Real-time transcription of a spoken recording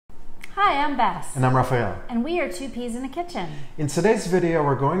Hi, I'm Bess. And I'm Raphael. And we are Two Peas in a Kitchen. In today's video,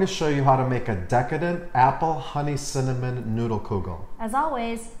 we're going to show you how to make a decadent apple honey cinnamon noodle kugel. As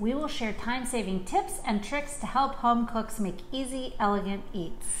always, we will share time-saving tips and tricks to help home cooks make easy, elegant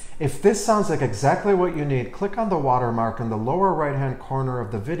eats. If this sounds like exactly what you need, click on the watermark in the lower right-hand corner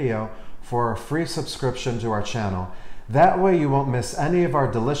of the video for a free subscription to our channel. That way you won't miss any of our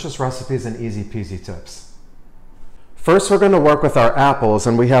delicious recipes and easy peasy tips. First, we're going to work with our apples,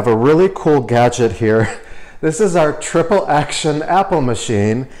 and we have a really cool gadget here. This is our triple action apple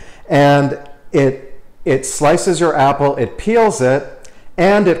machine, and it slices your apple, it peels it,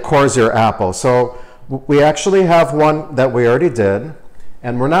 and it cores your apple. So we actually have one that we already did,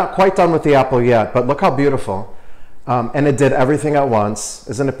 and we're not quite done with the apple yet, but look how beautiful. And it did everything at once.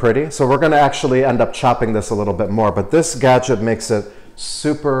 Isn't it pretty? So we're going to actually end up chopping this a little bit more, but this gadget makes it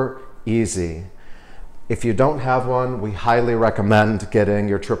super easy. If you don't have one, we highly recommend getting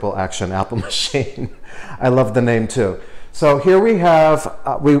your triple action apple machine. I love the name too. So here we have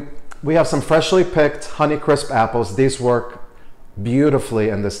we have some freshly picked Honeycrisp apples. These work beautifully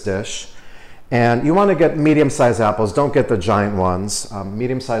in this dish. And you want to get medium-sized apples. Don't get the giant ones.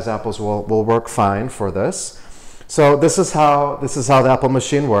 Medium-sized apples will work fine for this. So this is how the apple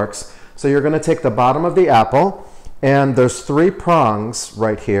machine works. So you're going to take the bottom of the apple, and there's 3 prongs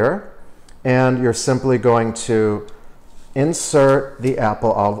right here. And you're simply going to insert the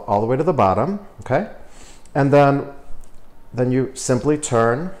apple all the way to the bottom, okay? And then you simply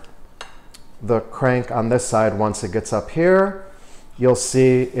turn the crank on this side. Once it gets up here, you'll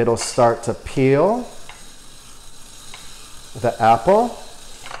see it'll start to peel the apple.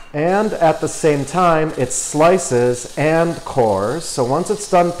 And at the same time, it slices and cores. So once it's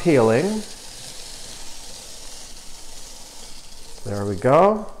done peeling, there we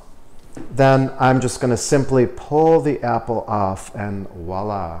go. Then I'm just going to simply pull the apple off, and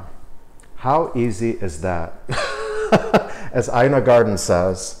voila. How easy is that? As Ina Garden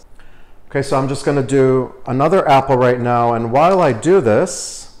says. Okay, so I'm just going to do another apple right now, and while I do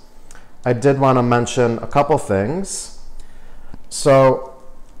this, I did want to mention a couple things. So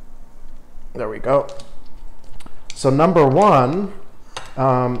there we go. So number one,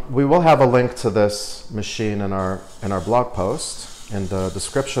 we will have a link to this machine in our blog post in the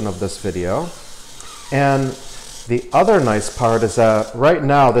description of this video. And the other nice part is that right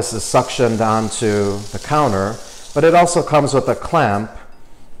now this is suctioned onto the counter, but it also comes with a clamp,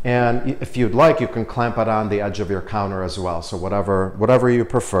 and if you'd like, you can clamp it on the edge of your counter as well. So whatever you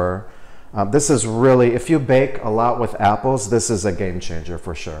prefer. This is really, if you bake a lot with apples, this is a game changer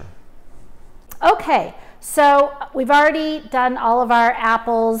for sure. Okay, so we've already done all of our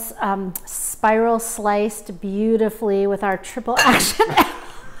apples spiral sliced beautifully with our triple action.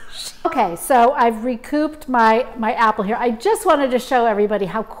 Okay, so I've recouped my apple here. I just wanted to show everybody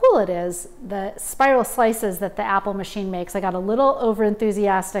how cool it is, the spiral slices that the apple machine makes. I got a little over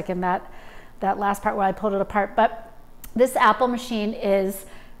enthusiastic in that last part where I pulled it apart, but this apple machine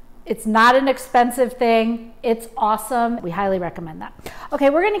it's not an expensive thing. It's awesome. We highly recommend that. Okay,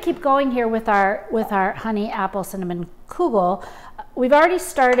 we're going to keep going here with our honey apple cinnamon kugel. We've already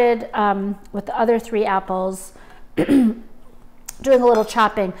started with the other 3 apples, doing a little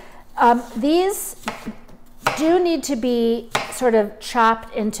chopping. These do need to be sort of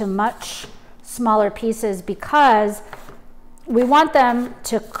chopped into much smaller pieces because we want them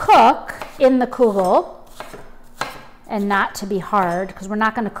to cook in the kugel and not to be hard, because we're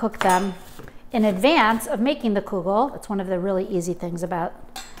not going to cook them in advance of making the kugel. That's one of the really easy things about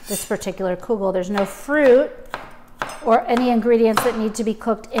this particular kugel. There's no fruit or any ingredients that need to be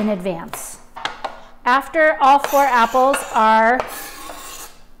cooked in advance. After all 4 apples are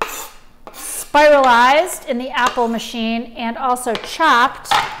spiralized in the apple machine and also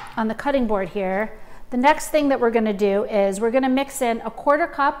chopped on the cutting board here, the next thing that we're going to do is we're going to mix in a 1/4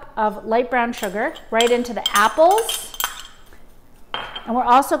 cup of light brown sugar right into the apples. And we're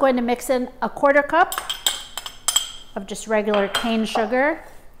also going to mix in a 1/4 cup of just regular cane sugar.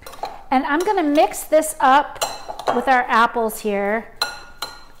 And I'm going to mix this up with our apples here.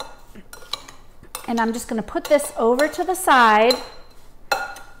 And I'm just going to put this over to the side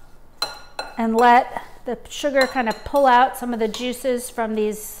and let the sugar kind of pull out some of the juices from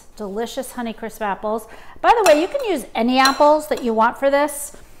these delicious Honeycrisp apples. By the way, you can use any apples that you want for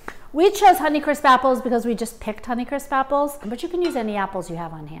this. We chose Honeycrisp apples because we just picked Honeycrisp apples, but you can use any apples you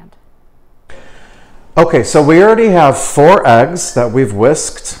have on hand. Okay, so we already have 4 eggs that we've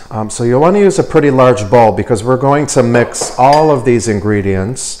whisked. So you'll want to use a pretty large bowl because we're going to mix all of these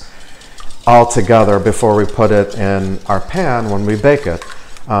ingredients all together before we put it in our pan when we bake it.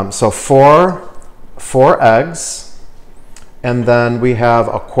 So four eggs, And then we have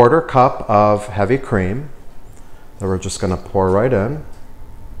a 1/4 cup of heavy cream that we're just going to pour right in.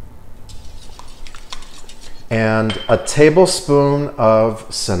 And a tablespoon of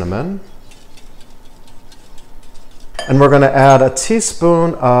cinnamon. And we're going to add a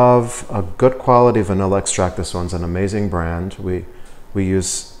teaspoon of a good quality vanilla extract. This one's an amazing brand. We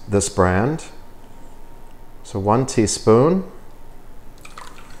use this brand. So 1 teaspoon.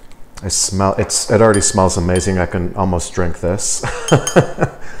 It already smells amazing. I can almost drink this.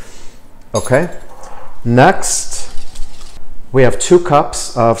 Okay. Next, we have 2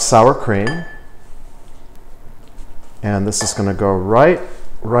 cups of sour cream. And this is going to go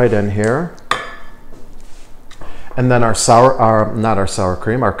right in here. And then our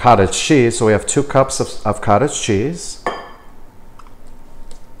cottage cheese. So we have 2 cups of cottage cheese.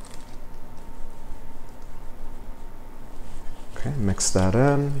 Okay, mix that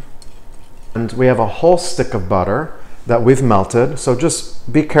in. And we have a whole stick of butter that we've melted. So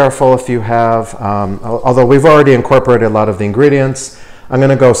just be careful if you have, although we've already incorporated a lot of the ingredients, I'm going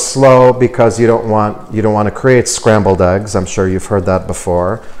to go slow because you don't want to create scrambled eggs. I'm sure you've heard that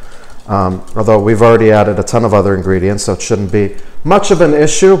before. Although we've already added a ton of other ingredients, so it shouldn't be much of an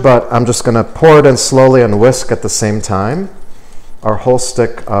issue, but I'm just going to pour it in slowly and whisk at the same time. Our whole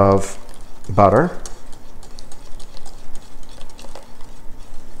stick of butter.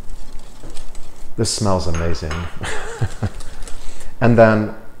 This smells amazing. And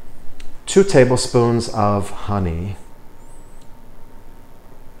then 2 tablespoons of honey.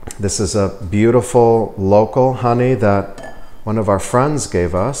 This is a beautiful local honey that one of our friends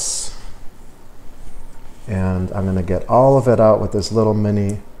gave us. And I'm going to get all of it out with this little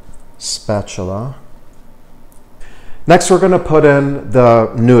mini spatula. Next, we're going to put in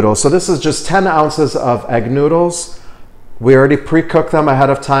the noodles. So this is just 10 ounces of egg noodles. We already pre-cooked them ahead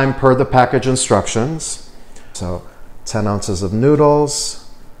of time per the package instructions. So 10 ounces of noodles.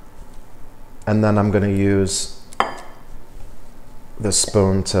 And then I'm going to use the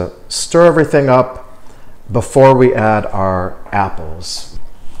spoon to stir everything up before we add our apples.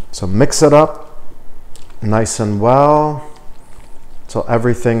 So mix it up nice and well until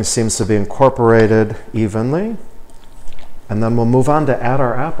everything seems to be incorporated evenly. And then we'll move on to add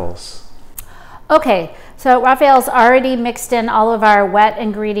our apples. Okay, so Raphael's already mixed in all of our wet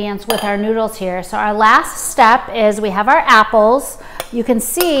ingredients with our noodles here. So our last step is we have our apples. You can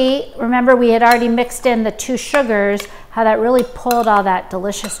see, remember we had already mixed in the 2 sugars, how that really pulled all that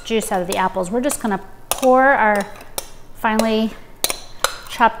delicious juice out of the apples. We're just gonna pour our finely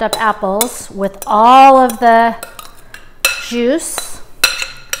chopped up apples with all of the juice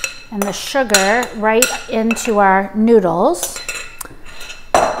and the sugar right into our noodles.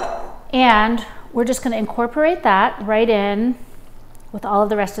 And we're just going to incorporate that right in with all of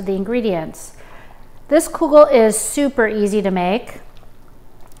the rest of the ingredients. This kugel is super easy to make.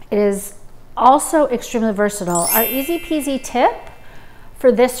 It is also extremely versatile. Our easy peasy tip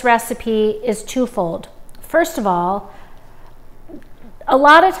for this recipe is twofold. First of all, a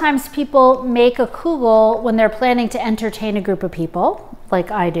lot of times people make a kugel when they're planning to entertain a group of people, like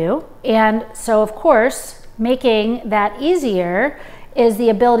I do. And so of course, making that easier is the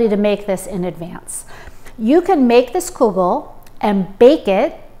ability to make this in advance. You can make this kugel and bake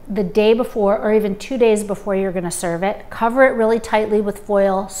it the day before or even 2 days before you're going to serve it. Cover it really tightly with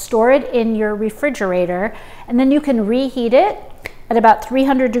foil, store it in your refrigerator, and then you can reheat it at about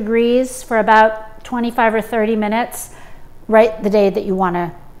 300 degrees for about 25 or 30 minutes right the day that you want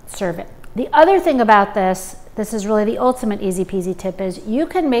to serve it. The other thing about this is really the ultimate easy peasy tip, is you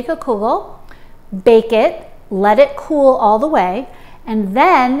can make a kugel, bake it, let it cool all the way, and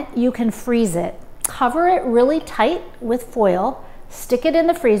then you can freeze it. Cover it really tight with foil, stick it in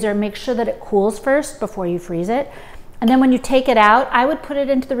the freezer, make sure that it cools first before you freeze it. And then when you take it out, I would put it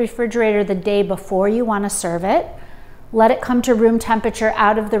into the refrigerator the day before you want to serve it. Let it come to room temperature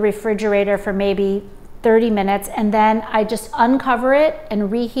out of the refrigerator for maybe 30 minutes, and then I just uncover it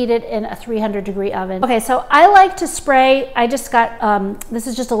and reheat it in a 300-degree oven. Okay, so I like to spray, I just got, this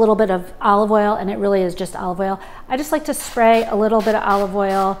is just a little bit of olive oil, and it really is just olive oil. I just like to spray a little bit of olive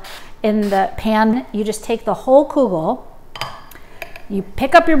oil in the pan. You just take the whole kugel, you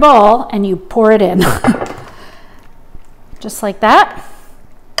pick up your bowl, and you pour it in. Just like that.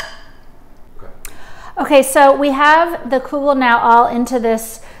 Okay, so we have the kugel now all into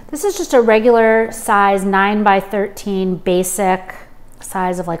this. This is just a regular size 9 by 13 basic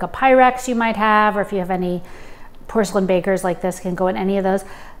size of like a Pyrex you might have, or if you have any porcelain bakers like this, can go in any of those.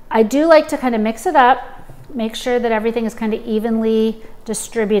 I do like to kind of mix it up, make sure that everything is kind of evenly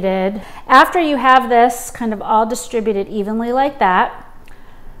distributed. After you have this kind of all distributed evenly like that,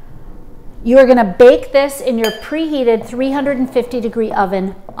 You are gonna bake this in your preheated 350-degree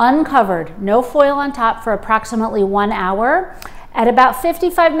oven, uncovered, no foil on top, for approximately 1 hour. At about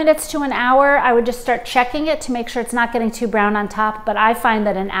 55 minutes to an hour, I would just start checking it to make sure it's not getting too brown on top, but I find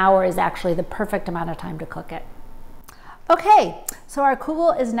that an hour is actually the perfect amount of time to cook it. Okay, so our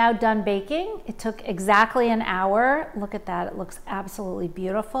kugel is now done baking. It took exactly an hour. Look at that, it looks absolutely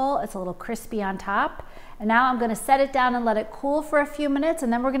beautiful. It's a little crispy on top. And now I'm gonna set it down and let it cool for a few minutes,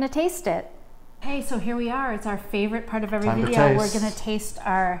 and then we're gonna taste it. Okay, so here we are. It's our favorite part of every video. We're gonna taste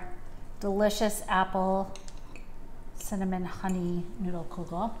our delicious apple cinnamon honey noodle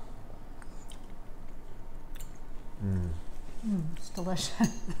kugel. It's delicious.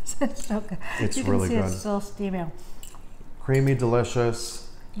 It's so good. It's you can really see good. It's still steaming. Creamy, delicious,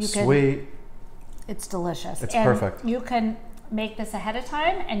 sweet. It's delicious. It's and perfect. You can make this ahead of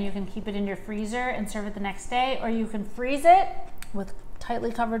time and you can keep it in your freezer and serve it the next day, or you can freeze it with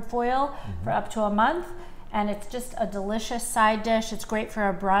tightly covered foil for up to a month, and it's just a delicious side dish. It's great for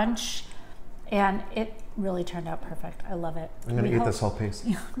a brunch, and it really turned out perfect. I love it. I'm gonna eat this whole piece.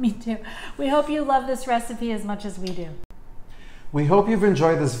 Me too. We hope you love this recipe as much as we do. We hope you've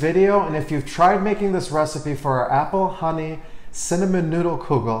enjoyed this video, and if you've tried making this recipe for our apple honey cinnamon noodle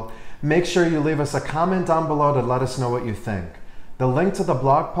kugel, make sure you leave us a comment down below to let us know what you think. The link to the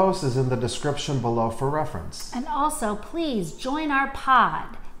blog post is in the description below for reference. And also, please join our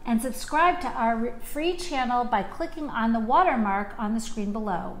pod and subscribe to our free channel by clicking on the watermark on the screen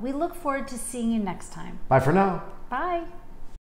below. We look forward to seeing you next time. Bye for now. Bye.